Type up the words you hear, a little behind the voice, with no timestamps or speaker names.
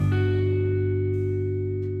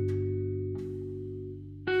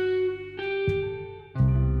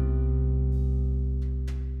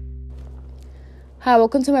Hi,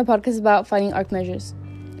 welcome to my podcast about finding arc measures.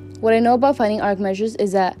 What I know about finding arc measures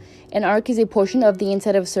is that an arc is a portion of the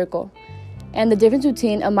inside of a circle. And the difference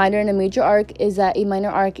between a minor and a major arc is that a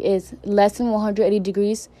minor arc is less than 180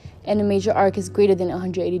 degrees and a major arc is greater than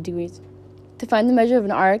 180 degrees. To find the measure of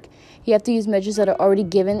an arc, you have to use measures that are already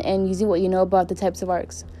given and using what you know about the types of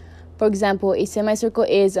arcs. For example, a semicircle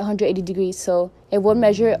is 180 degrees, so if one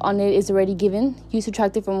measure on it is already given, you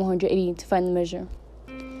subtract it from 180 to find the measure.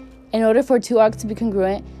 In order for two arcs to be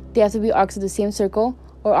congruent, they have to be arcs of the same circle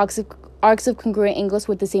or arcs of congruent angles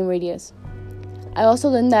with the same radius. I also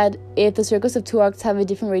learned that if the circles of two arcs have a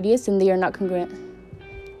different radius, then they are not congruent.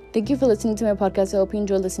 Thank you for listening to my podcast. I hope you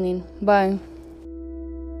enjoyed listening. Bye.